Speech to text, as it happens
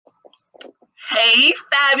Hey,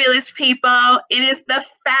 fabulous people. It is the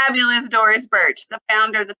fabulous Doris Birch, the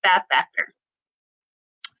founder of the Fab Factor.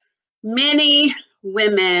 Many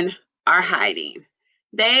women are hiding.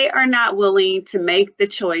 They are not willing to make the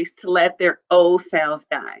choice to let their old selves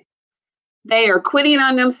die. They are quitting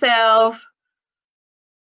on themselves,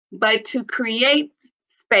 but to create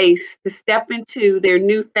space to step into their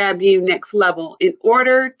new Fab You next level in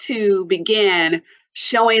order to begin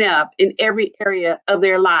showing up in every area of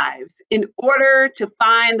their lives, in order to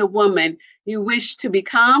find the woman you wish to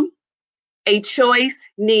become, a choice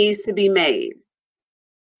needs to be made.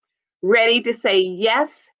 Ready to say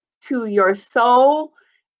yes to your soul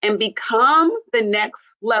and become the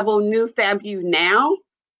next level new Fab You now?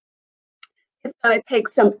 It's going to take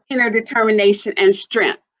some inner determination and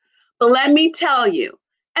strength. But let me tell you,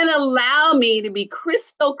 and allow me to be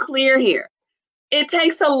crystal clear here, it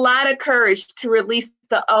takes a lot of courage to release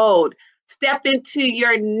the old, step into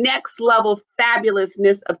your next level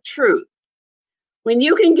fabulousness of truth. When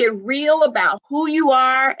you can get real about who you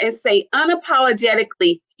are and say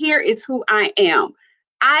unapologetically, here is who I am.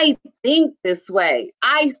 I think this way.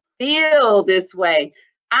 I feel this way.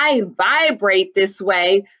 I vibrate this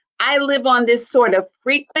way. I live on this sort of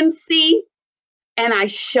frequency and I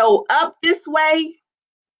show up this way.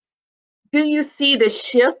 Do you see the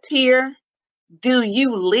shift here? Do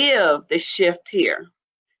you live the shift here?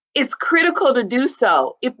 It's critical to do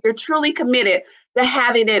so if you're truly committed to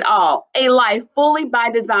having it all, a life fully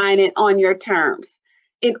by design and on your terms.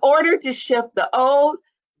 In order to shift the old,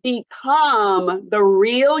 become the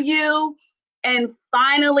real you, and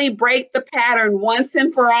finally break the pattern once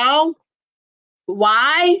and for all.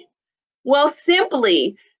 Why? Well,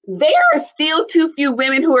 simply, there are still too few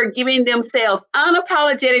women who are giving themselves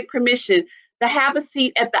unapologetic permission to have a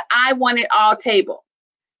seat at the I want it all table.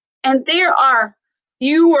 And there are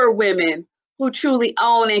fewer women who truly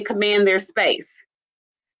own and command their space.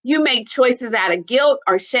 You make choices out of guilt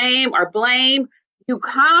or shame or blame. You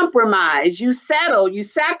compromise, you settle, you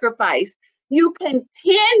sacrifice. You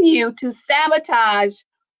continue to sabotage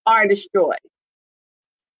or destroy.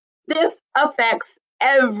 This affects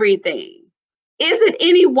everything. Is it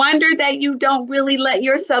any wonder that you don't really let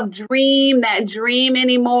yourself dream that dream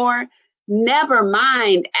anymore? Never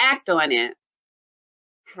mind, act on it.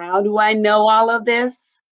 How do I know all of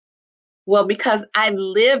this? Well, because I've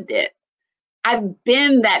lived it. I've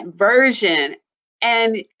been that version,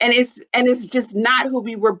 and it's just not who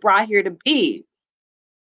we were brought here to be.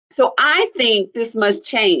 So I think this must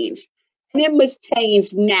change, and it must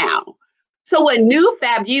change now. So what New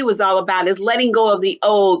Fab You is all about is letting go of the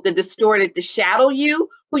old, the distorted, the shadow you,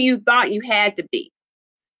 who you thought you had to be.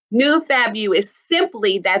 New Fab You is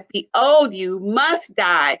simply that the old you must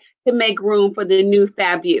die to make room for the new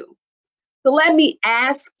Fab You. So let me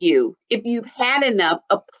ask you, if you've had enough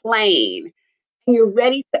of playing and you're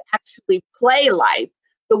ready to actually play life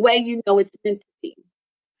the way you know it's meant to be,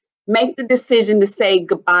 make the decision to say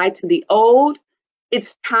goodbye to the old.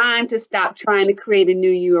 It's time to stop trying to create a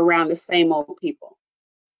new you around the same old people.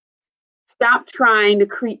 Stop trying to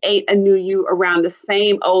create a new you around the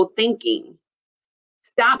same old thinking.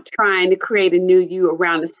 Stop trying to create a new you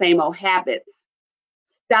around the same old habits.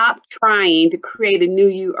 Stop trying to create a new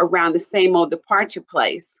you around the same old departure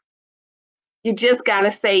place. You just got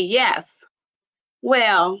to say yes.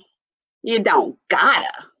 Well, you don't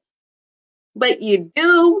gotta, but you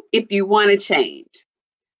do if you want to change.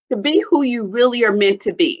 To be who you really are meant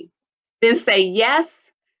to be. Then say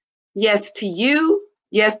yes, yes to you,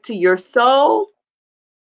 yes to your soul.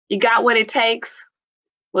 You got what it takes?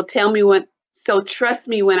 Well, tell me when. So trust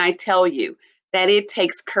me when I tell you that it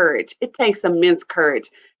takes courage. It takes immense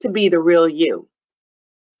courage to be the real you.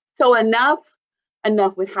 So enough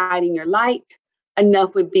with hiding your light,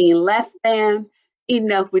 enough with being less than,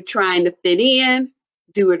 enough with trying to fit in,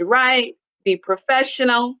 do it right, be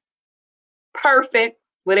professional, perfect,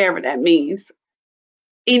 whatever that means.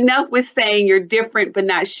 Enough with saying you're different but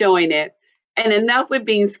not showing it, and enough with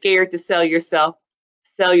being scared to sell yourself,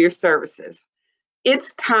 sell your services.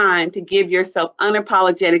 It's time to give yourself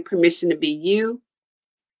unapologetic permission to be you.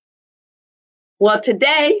 Well,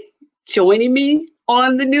 today, joining me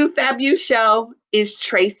on the New Fab You show is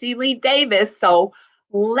Tracy Lee Davis. So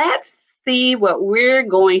let's see what we're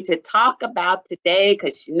going to talk about today,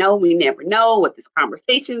 because you know we never know what these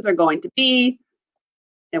conversations are going to be.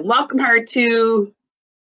 And welcome her to.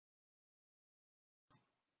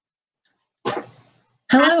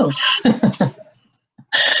 Hello.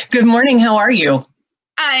 Good morning. How are you?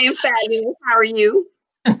 I am fabulous. How are you?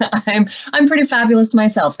 I'm pretty fabulous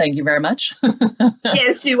myself. Thank you very much.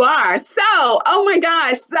 Yes, you are. So, oh my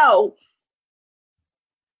gosh. So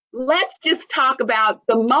let's just talk about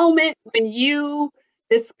the moment when you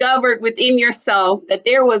discovered within yourself that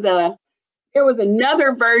there was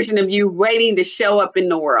another version of you waiting to show up in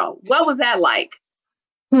the world. What was that like?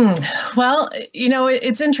 Well,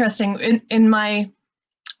 it's interesting.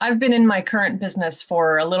 I've been in my current business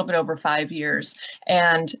for a little bit over 5 years,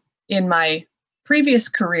 and in my previous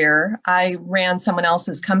career, I ran someone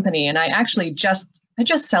else's company, and I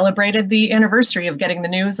just celebrated the anniversary of getting the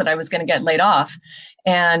news that I was going to get laid off,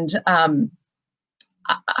 and I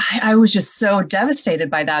was just so devastated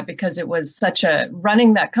by that, because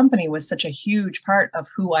running that company was such a huge part of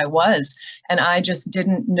who I was, and I just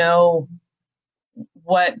didn't know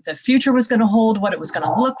what the future was going to hold, what it was going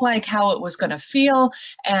to look like, how it was going to feel.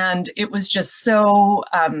 And it was just so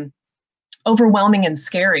overwhelming and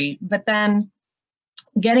scary. But then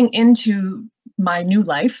getting into my new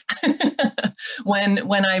life,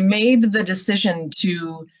 when I made the decision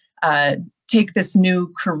to take this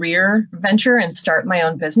new career venture and start my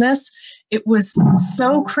own business, it was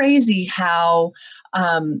so crazy how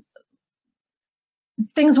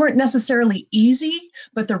things weren't necessarily easy,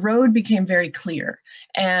 but the road became very clear.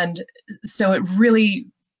 And so it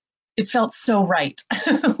felt so right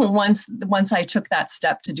once I took that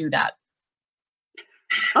step to do that.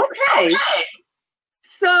 Okay.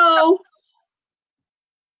 So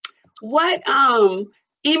what,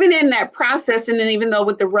 even in that process, and then even though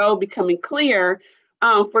with the road becoming clear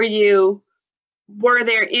for you, were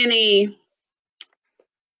there anything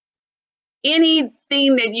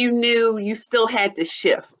that you knew you still had to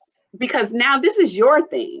shift? Because now this is your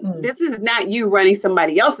thing. This is not you running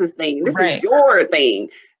somebody else's thing. This is your thing.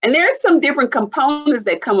 And there's some different components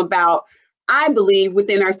that come about, I believe,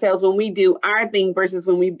 within ourselves when we do our thing versus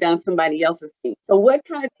when we've done somebody else's thing. So what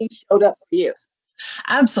kind of things showed up for you?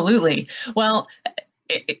 Absolutely. Well,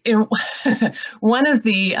 one of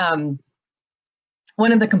the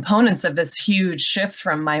components of this huge shift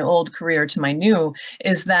from my old career to my new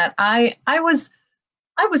is that I was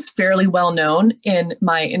fairly well known in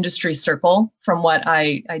my industry circle from what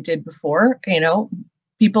I did before.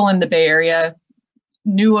 People in the Bay Area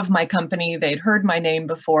knew of my company, they'd heard my name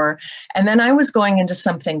before, and then I was going into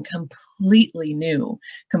something completely new,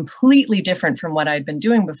 completely different from what I'd been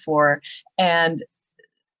doing before. And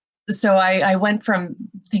so I went from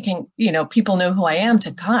thinking, people know who I am, to,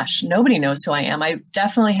 gosh, nobody knows who I am. I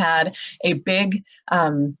definitely had a big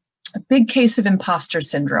case of imposter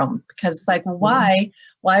syndrome, because why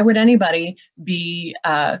would anybody be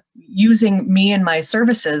using me and my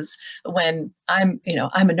services when I'm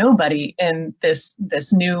a nobody in this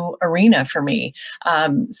new arena for me.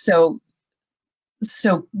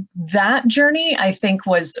 So that journey, I think,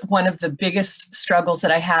 was one of the biggest struggles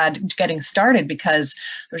that I had getting started, because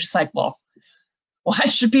I was just like, well, why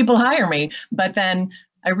should people hire me? But then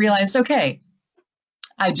I realized, okay,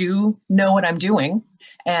 I do know what I'm doing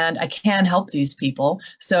and I can help these people.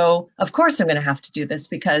 So of course I'm going to have to do this,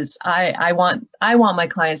 because I want my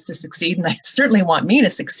clients to succeed, and I certainly want me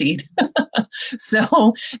to succeed.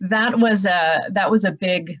 So that was a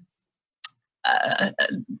big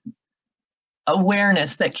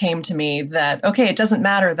awareness that came to me that, okay, it doesn't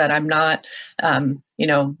matter that I'm not,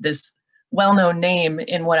 this well-known name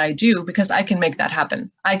in what I do, because I can make that happen.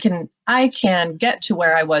 I can get to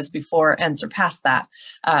where I was before and surpass that,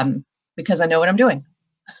 because I know what I'm doing.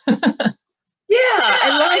 Yeah,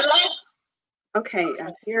 I like. Okay,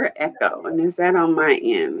 I hear an echo, and is that on my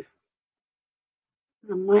end?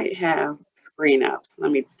 I might have screen up. So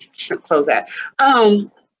let me close that. I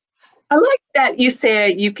like that you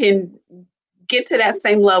said you can get to that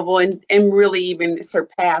same level and really even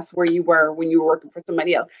surpass where you were when you were working for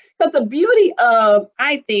somebody else. But the beauty of,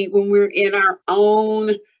 I think, when we're in our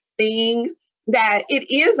own thing, that it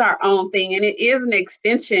is our own thing, and it is an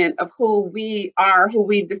extension of who we are, who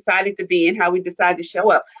we've decided to be, and how we decide to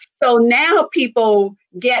show up. So now people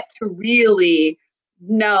get to really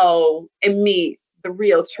know and meet the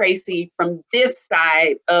real Tracy from this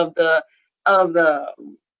side of the on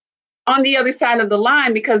the other side of the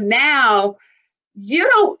line, because now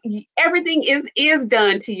everything is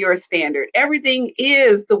done to your standard. Everything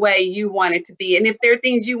is the way you want it to be. And if there are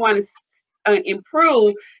things you want to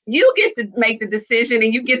improve, you get to make the decision,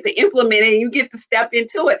 and you get to implement it, and you get to step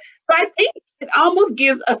into it. So I think it almost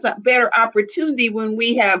gives us a better opportunity when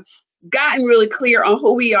we have gotten really clear on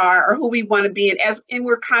who we are or who we want to be, and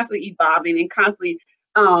we're constantly evolving and constantly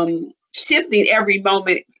shifting every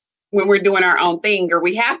moment when we're doing our own thing, or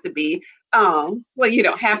we have to be. Well, you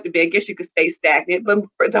don't have to be. I guess you could stay stagnant, but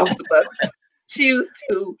for those of us choose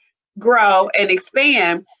to grow and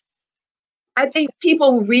expand, I think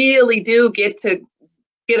people really do get a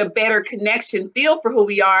better connection, feel for who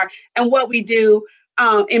we are and what we do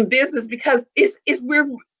in business, because if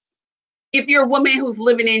you're a woman who's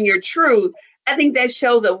living in your truth, I think that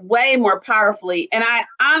shows up way more powerfully. And I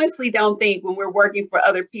honestly don't think when we're working for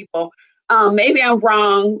other people, maybe I'm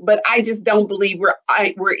wrong, but I just don't believe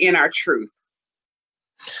we're in our truth.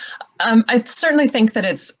 I certainly think that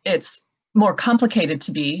it's more complicated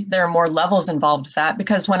to be. There are more levels involved with that,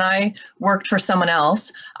 because when I worked for someone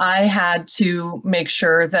else, I had to make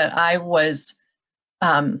sure that I was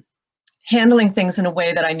handling things in a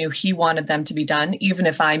way that I knew he wanted them to be done, even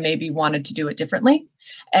if I maybe wanted to do it differently.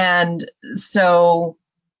 And so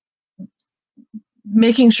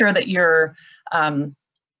making sure that you're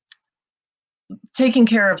taking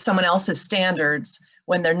care of someone else's standards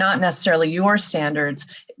when they're not necessarily your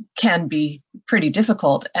standards can be pretty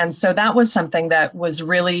difficult. And so that was something that was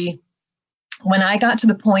really, when I got to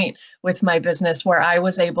the point with my business where I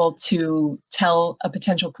was able to tell a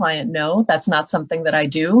potential client, no, that's not something that I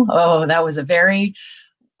do. Oh, that was a very,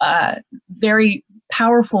 very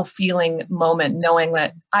powerful feeling moment, knowing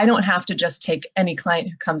that I don't have to just take any client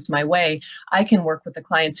who comes my way. I can work with the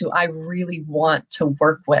clients who I really want to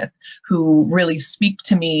work with, who really speak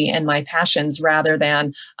to me and my passions, rather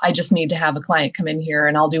than I just need to have a client come in here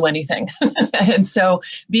and I'll do anything. And so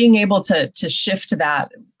being able to shift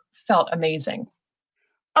that felt amazing.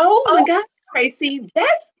 Oh my God, Tracy,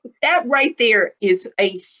 that right there is a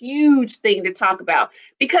huge thing to talk about,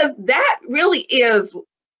 because that really is,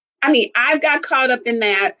 I mean, I've got caught up in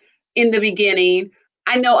that in the beginning.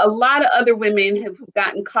 I know a lot of other women have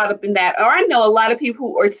gotten caught up in that, or I know a lot of people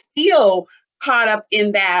who are still caught up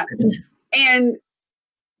in that, and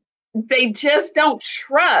they just don't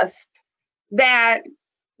trust that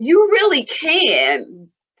you really can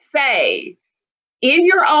say in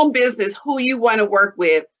your own business who you want to work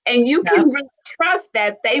with, and you can really trust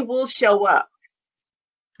that they will show up.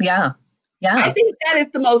 Yeah. Yeah. I think that is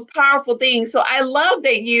the most powerful thing. So I love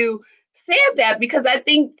that you said that, because I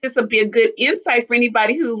think this will be a good insight for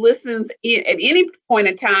anybody who listens at any point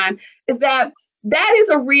in time, is that is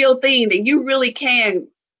a real thing, that you really can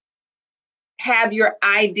have your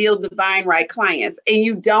ideal divine right clients, and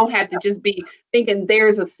you don't have to just be thinking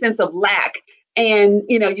there's a sense of lack, and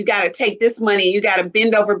you got to take this money, you got to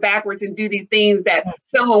bend over backwards and do these things that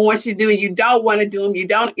someone wants you to do, and you don't want to do them,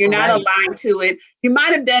 you're not aligned to it. You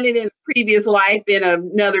might have done it in a previous life in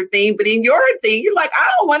another thing, but in your thing you're like, I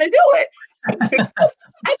don't want to do it. I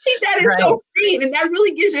think that is so great, and that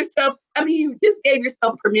really gives yourself, you just gave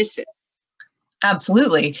yourself permission.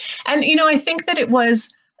 Absolutely. And I think that it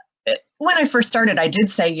was, when I first started, I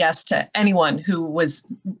did say yes to anyone who was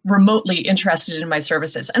remotely interested in my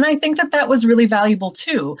services. And I think that was really valuable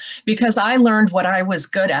too, because I learned what I was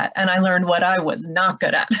good at and I learned what I was not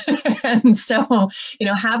good at. And so,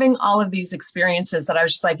 having all of these experiences that I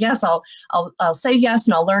was just like, yes, I'll say yes,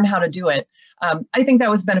 and I'll learn how to do it. I think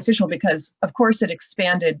that was beneficial because, of course, it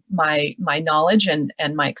expanded my knowledge and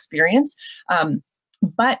my experience.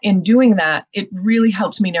 But in doing that, it really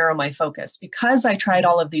helped me narrow my focus. Because I tried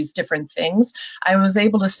all of these different things, I was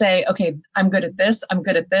able to say, okay, I'm good at this,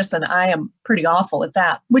 and I am pretty awful at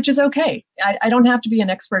that, which is okay. I don't have to be an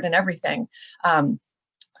expert in everything.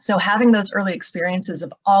 So having those early experiences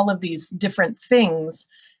of all of these different things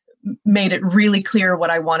made it really clear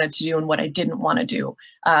what I wanted to do and what I didn't want to do.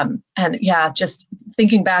 And yeah, just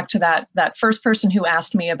thinking back to that first person who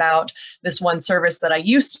asked me about this one service that I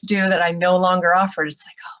used to do that I no longer offered, it's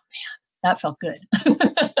like, oh man, that felt good.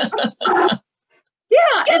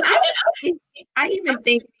 Yeah, and I even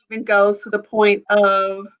think it even goes to the point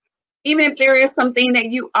of, even if there is something that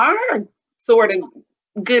you are sort of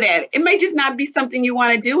good at, it may just not be something you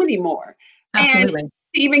want to do anymore. Absolutely. And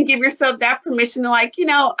even give yourself that permission to, like,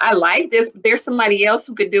 I like this, but there's somebody else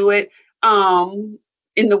who could do it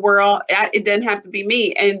in the world. It doesn't have to be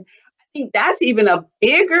me. And I think that's even a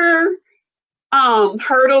bigger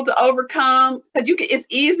hurdle to overcome, because it's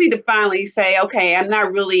easy to finally say, okay,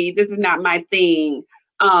 this is not my thing.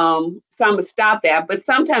 So I'm gonna stop that. But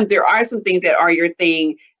sometimes there are some things that are your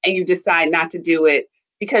thing and you decide not to do it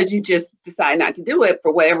because you just decide not to do it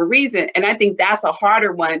for whatever reason. And I think that's a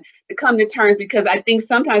harder one to come to terms, because I think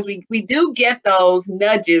sometimes we do get those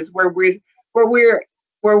nudges where we're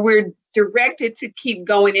directed to keep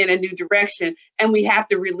going in a new direction, and we have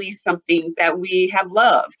to release something that we have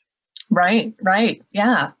loved. Right.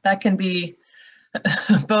 Yeah, that can be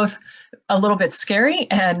both a little bit scary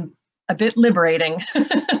and a bit liberating.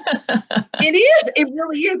 It is. It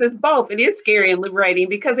really is. It's both. It is scary and liberating,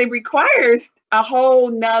 because it requires a whole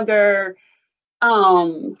nother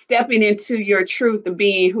stepping into your truth of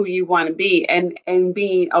being who you want to be, and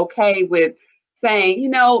being okay with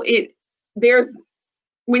saying,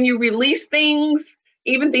 when you release things,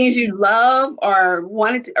 even things you love or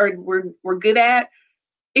wanted to, or were good at,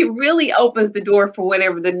 it really opens the door for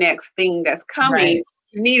whatever the next thing that's coming. Right.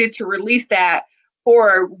 You needed to release that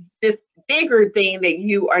for this bigger thing that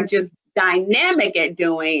you are just dynamic at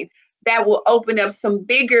doing that will open up some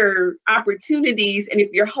bigger opportunities. And if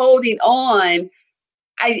you're holding on,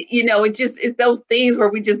 it just is those things where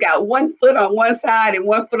we just got one foot on one side and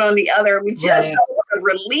one foot on the other. And we just Right. don't want to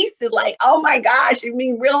release it. Like, oh my gosh, you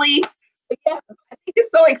mean really? But yeah, I think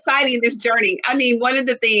it's so exciting, this journey. I mean, one of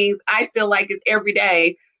the things I feel like is every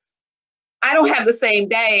day, I don't have the same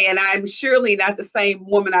day, and I'm surely not the same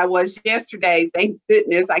woman I was yesterday. Thank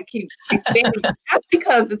goodness I keep expanding. That's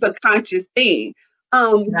because it's a conscious thing.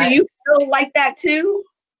 Do Right. you feel like that too?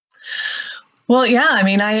 Well, yeah, I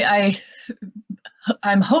mean,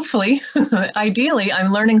 I'm hopefully, ideally,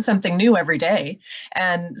 I'm learning something new every day.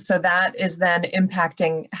 And so that is then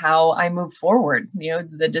impacting how I move forward,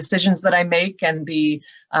 the decisions that I make and the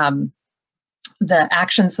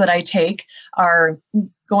actions that I take are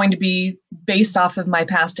going to be based off of my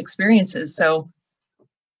past experiences. So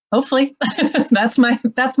hopefully that's my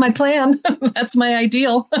plan. That's my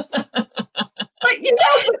ideal. But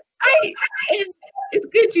it's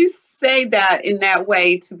good you say that in that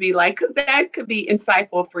way, to be like, because that could be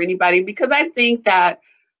insightful for anybody. Because I think that,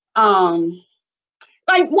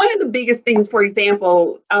 like, one of the biggest things, for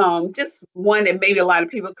example, just one that maybe a lot of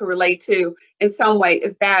people could relate to in some way,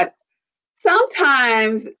 is that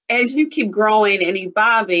sometimes as you keep growing and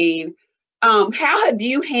evolving, how have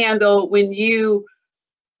you handled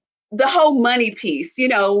the whole money piece?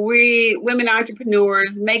 We women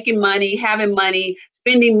entrepreneurs making money, having money,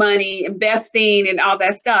 spending money, investing, and all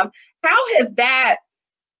that stuff. How has that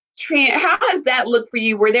looked for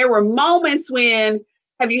you? Where there were moments when,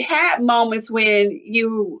 have you had moments when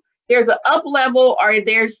there's an up level, or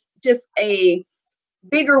there's just a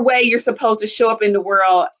bigger way you're supposed to show up in the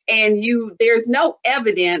world, and there's no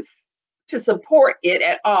evidence to support it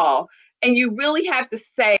at all, and you really have to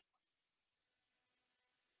say,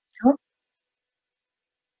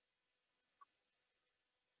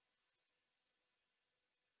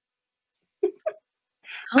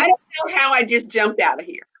 I don't know how I just jumped out of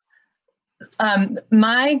here.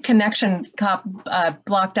 My connection got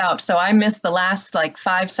blocked out, so I missed the last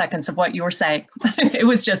 5 seconds of what you were saying. It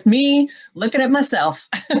was just me looking at myself.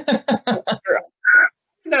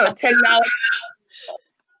 No, technology.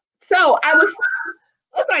 So what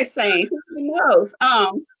was I saying? Who knows?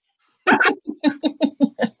 All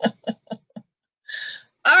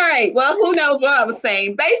right. Well, who knows what I was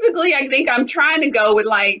saying? Basically, I think I'm trying to go with,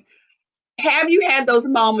 like, have you had those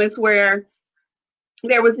moments where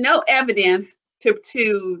there was no evidence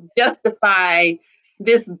to justify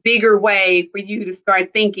this bigger way for you to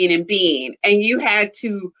start thinking and being, and you had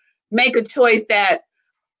to make a choice that,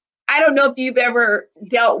 I don't know if you've ever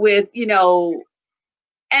dealt with,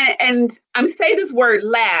 and I'm saying this word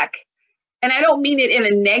lack, and I don't mean it in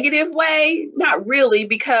a negative way, not really,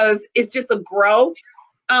 because it's just a growth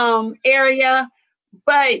area,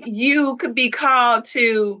 but you could be called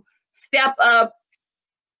to step up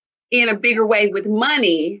in a bigger way with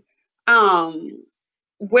money,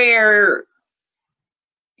 where,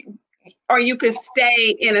 or you could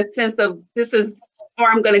stay in a sense of, this is, or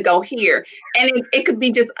I'm going to go here. And it could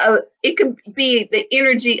be it could be the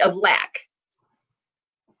energy of lack.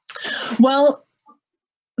 Well,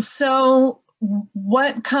 so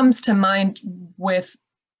what comes to mind with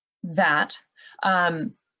that?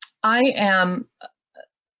 I'm a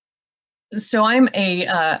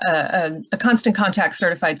Constant Contact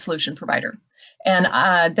certified solution provider. And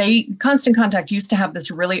Constant Contact used to have this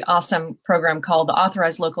really awesome program called the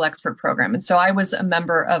Authorized Local Expert Program. And so I was a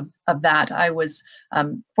member of that. I was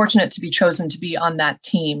fortunate to be chosen to be on that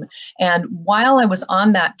team. And while I was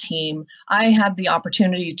on that team, I had the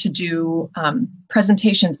opportunity to do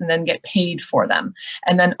presentations and then get paid for them.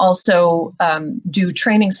 And then also do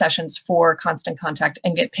training sessions for Constant Contact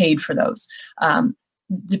and get paid for those,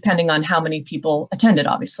 depending on how many people attended,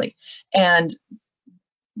 obviously. And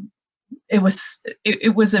it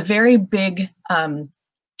was a very big kind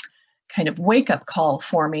of wake-up call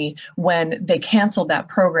for me when they canceled that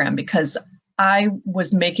program, because I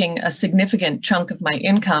was making a significant chunk of my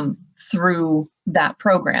income through that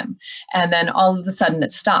program. And then all of a sudden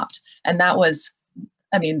it stopped. And that was,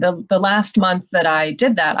 I mean, the last month that I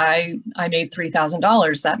did that, I made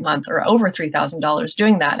 $3,000 that month, or over $3,000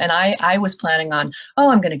 doing that. And I was planning on,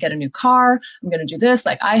 I'm going to get a new car. I'm going to do this.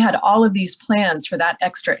 Like, I had all of these plans for that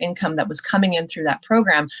extra income that was coming in through that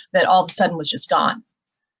program that all of a sudden was just gone.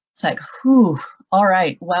 It's like, whew, all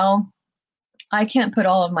right, well, I can't put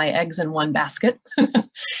all of my eggs in one basket.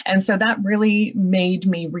 And so that really made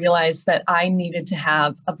me realize that I needed to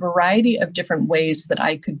have a variety of different ways that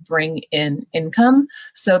I could bring in income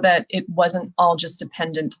so that it wasn't all just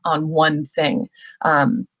dependent on one thing.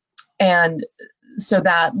 And so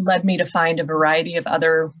that led me to find a variety of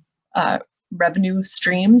other revenue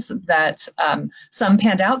streams that some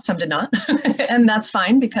panned out, some did not. And that's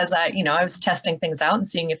fine because I was testing things out and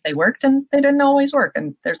seeing if they worked, and they didn't always work,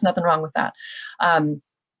 and there's nothing wrong with that.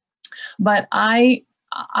 But I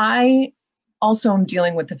also am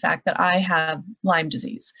dealing with the fact that I have Lyme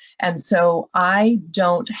disease. And so I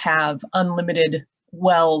don't have unlimited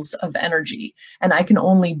wells of energy, and I can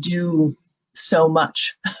only do so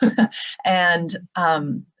much. And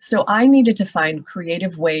so I needed to find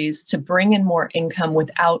creative ways to bring in more income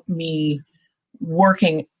without me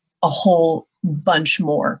working a whole bunch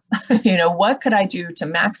more. What could I do to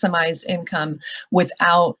maximize income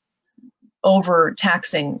without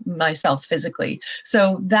overtaxing myself physically?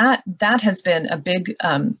 So that has been a big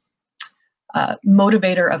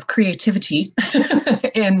motivator of creativity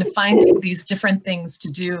in finding these different things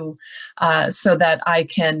to do, so that I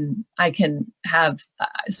can have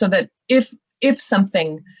so that if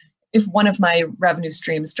one of my revenue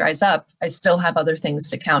streams dries up, I still have other things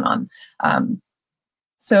to count on.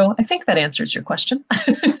 So I think that answers your question.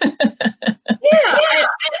 Yeah,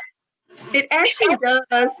 it actually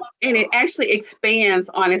does, and it actually expands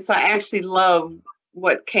on it. So I actually love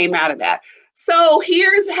what came out of that. So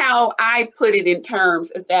here's how I put it in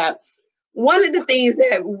terms of that. One of the things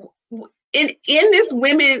that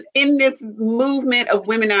in this movement of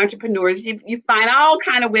women entrepreneurs, you find all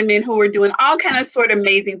kind of women who are doing all kind of sort of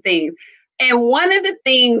amazing things. And one of the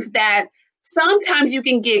things that sometimes you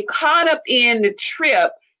can get caught up in the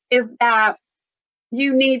trip is that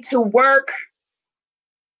you need to work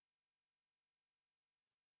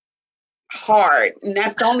hard. And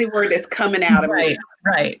that's the only word that's coming out of me.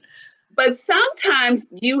 Right. But sometimes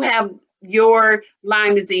you have your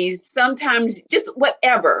Lyme disease, sometimes just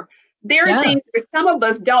whatever. There are things where some of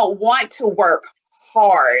us don't want to work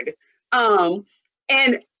hard. And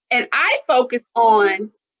I focus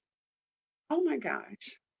on, oh my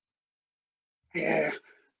gosh. Yeah.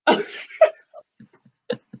 I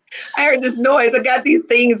heard this noise. I got these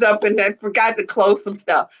things up and I forgot to close some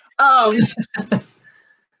stuff.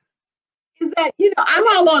 Is that, I'm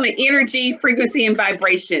all on the energy, frequency, and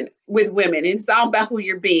vibration with women. And it's all about who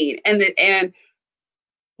you're being. And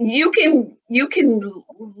you can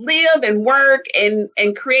live and work and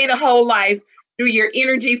create a whole life through your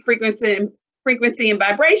energy, frequency, and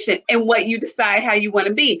vibration, and what you decide how you want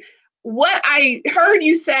to be. What I heard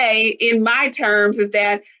you say in my terms is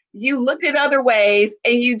that you looked at other ways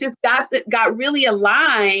and you just got really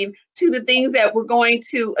aligned to the things that were going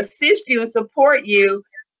to assist you and support you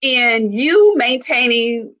in you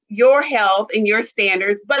maintaining your health and your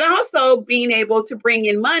standards, but also being able to bring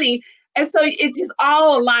in money. And so it just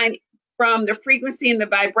all aligned from the frequency and the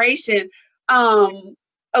vibration of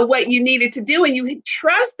what you needed to do. And you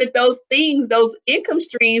trust that those things, those income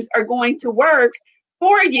streams are going to work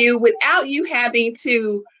for you without you having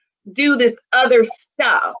to do this other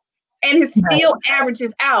stuff. And it still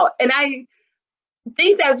averages out. And I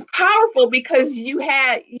think that's powerful because you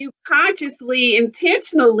consciously,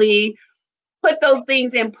 intentionally put those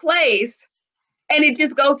things in place. And it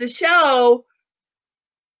just goes to show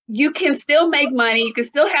you can still make money. You can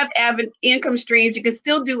still have income streams. You can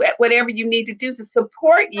still do whatever you need to do to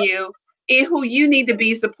support you in who you need to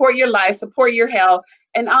be, support your life, support your health,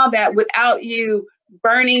 and all that without you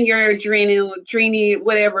burning your adrenaline,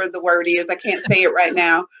 whatever the word is. I can't say it right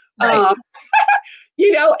now. Right.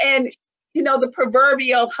 The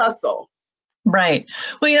proverbial hustle. Right.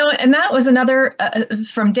 Well, and that was another,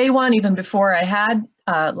 from day one, even before I had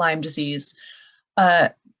Lyme disease,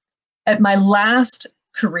 at my last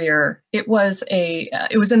career, it was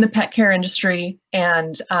in the pet care industry.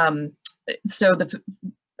 And so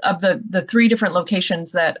of the three different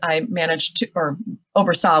locations that I managed to or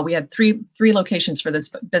oversaw, we had three locations for this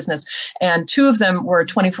business, and two of them were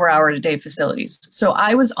 24-hour-a-day facilities. So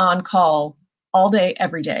I was on call all day,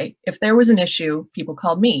 every day. If there was an issue, people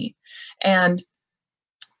called me. And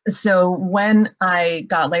so when I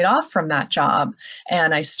got laid off from that job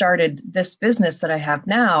and I started this business that I have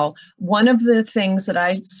now, one of the things that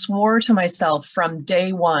I swore to myself from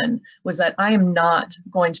day one was that I am not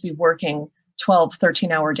going to be working 12,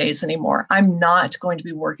 13-hour days anymore. I'm not going to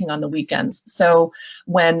be working on the weekends. So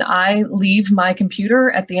when I leave my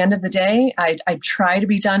computer at the end of the day, I try to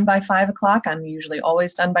be done by 5 o'clock. I'm usually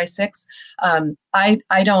always done by 6. I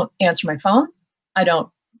don't answer my phone. I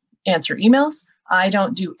don't answer emails. I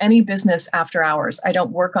don't do any business after hours. I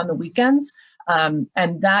don't work on the weekends.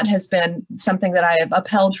 And that has been something that I have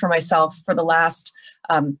upheld for myself for the last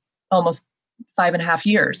almost 5.5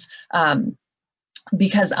 years,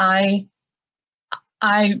 because I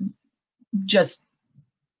just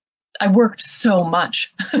I worked so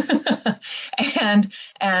much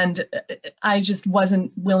and I just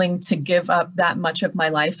wasn't willing to give up that much of my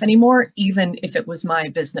life anymore, even if it was my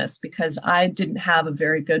business, because I didn't have a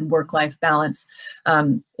very good work-life balance,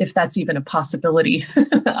 if that's even a possibility.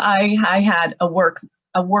 I had a work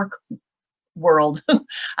world.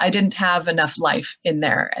 I didn't have enough life in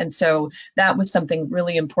there. And so that was something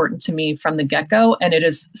really important to me from the get-go. And it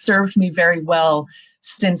has served me very well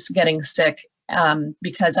since getting sick,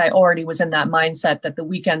 because I already was in that mindset that the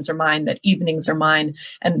weekends are mine, that evenings are mine.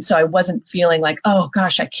 And so I wasn't feeling like, oh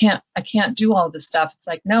gosh, I can't do all this stuff. It's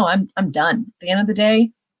like, no, I'm done. At the end of the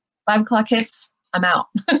day, 5 o'clock hits, I'm out.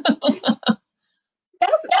 I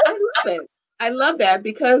love it. I love that,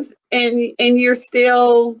 because and you're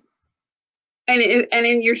still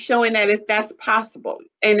and you're showing that that's possible.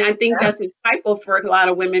 And I think that's insightful for a lot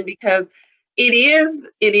of women, because it is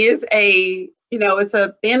a, it's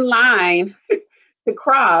a thin line to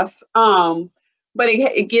cross. But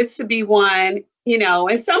it gets to be one,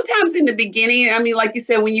 and sometimes in the beginning, I mean, like you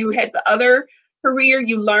said, when you had the other career,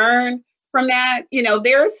 you learn from that.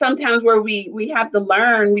 There are sometimes where we have to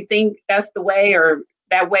learn, we think that's the way, or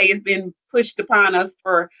that way has been pushed upon us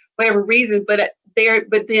for whatever reason. But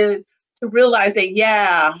then to realize that,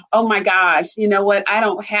 yeah, oh my gosh, you know what? I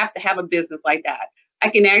don't have to have a business like that. I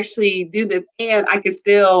can actually do this, and I can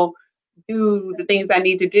still do the things I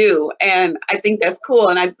need to do. And I think that's cool.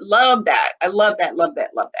 And I love that. I love that, love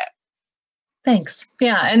that, love that. Thanks.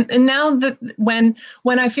 Yeah. And now that when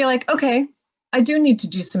I feel like, okay, I do need to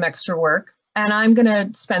do some extra work and I'm going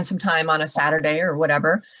to spend some time on a Saturday or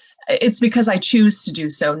whatever, it's because I choose to do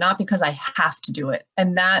so, not because I have to do it.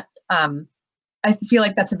 And that, I feel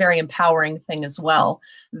like that's a very empowering thing as well,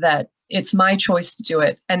 that it's my choice to do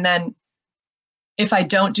it. And then if I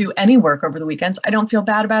don't do any work over the weekends, I don't feel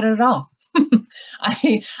bad about it at all.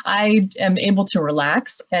 I am able to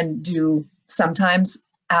relax and do sometimes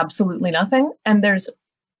absolutely nothing. And there's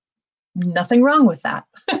nothing wrong with that.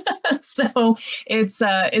 So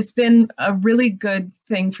it's been a really good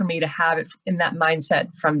thing for me to have it in that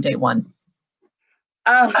mindset from day one.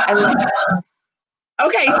 Oh, I love it.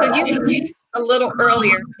 Okay, so you a little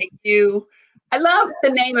earlier, I love the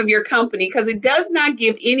name of your company because it does not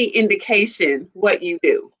give any indication what you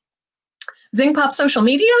do. Zing Pop Social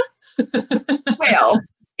Media? Well,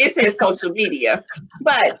 it says social media,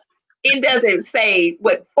 but it doesn't say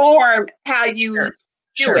what form, how you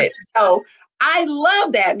do it. So I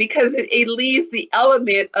love that, because it leaves the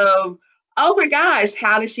element of, oh my gosh,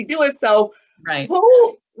 how does she do it? So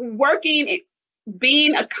who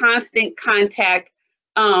being a constant contact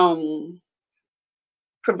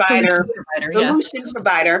provider, solution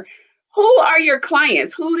provider, who are your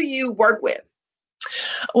clients? Who do you work with?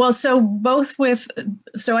 Well, so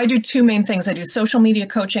I do two main things. I do social media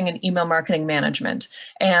coaching and email marketing management.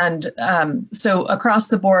 And so across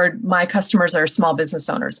the board, my customers are small business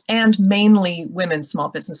owners, and mainly women small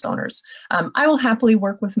business owners. I will happily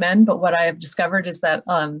work with men, but what I have discovered is that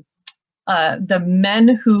the men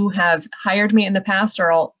who have hired me in the past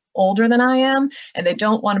are all older than I am, and they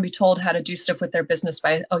don't want to be told how to do stuff with their business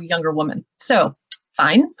by a younger woman. So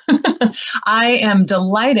fine. I am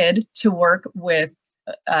delighted to work with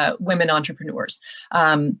women entrepreneurs.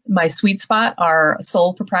 My sweet spot are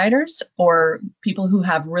sole proprietors or people who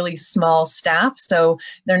have really small staff. So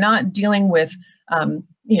they're not dealing with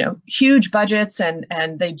huge budgets, and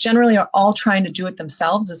they generally are all trying to do it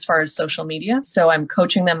themselves as far as social media. So I'm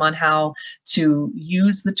coaching them on how to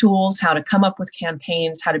use the tools, how to come up with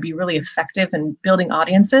campaigns, how to be really effective in building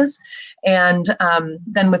audiences. And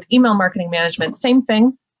then with email marketing management, same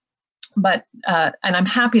thing. But and I'm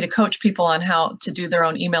happy to coach people on how to do their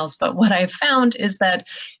own emails. But what I've found is that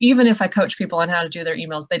even if I coach people on how to do their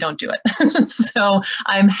emails, they don't do it. So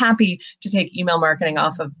I'm happy to take email marketing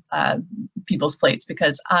off of people's plates,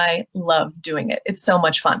 because I love doing it. It's so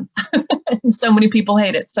much fun. And so many people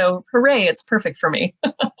hate it. So hooray, it's perfect for me.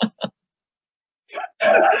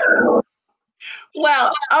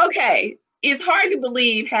 Well, okay. It's hard to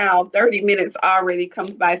believe how 30 minutes already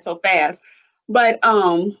comes by so fast. But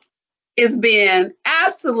it's been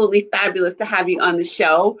absolutely fabulous to have you on the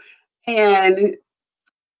show. And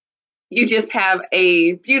you just have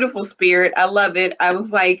a beautiful spirit. I love it. I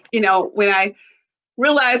was like, when I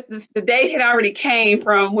realized the day had already came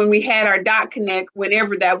from when we had our dot connect,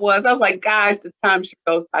 whenever that was, I was like, gosh, the time sure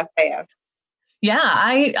goes by fast. Yeah,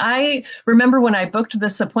 I remember when I booked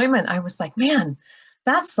this appointment, I was like, man,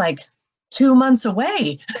 that's like 2 months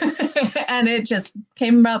away and it just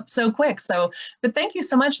came up so quick. So, but thank you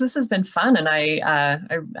so much. This has been fun. And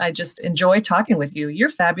I just enjoy talking with you. You're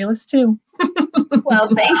fabulous too. Well,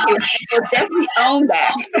 thank you. We'll definitely own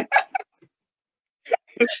that.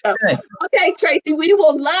 So, okay, Tracy, we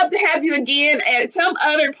will love to have you again at some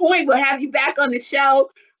other point. We'll have you back on the show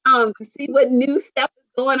to see what new stuff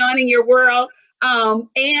is going on in your world.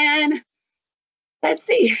 And let's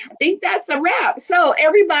see, I think that's a wrap. So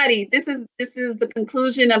everybody, this is the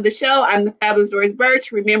conclusion of the show. I'm the Fabulous Doris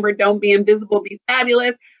Birch. Remember, don't be invisible, be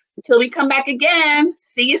fabulous. Until we come back again,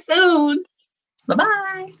 see you soon.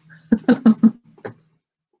 Bye-bye.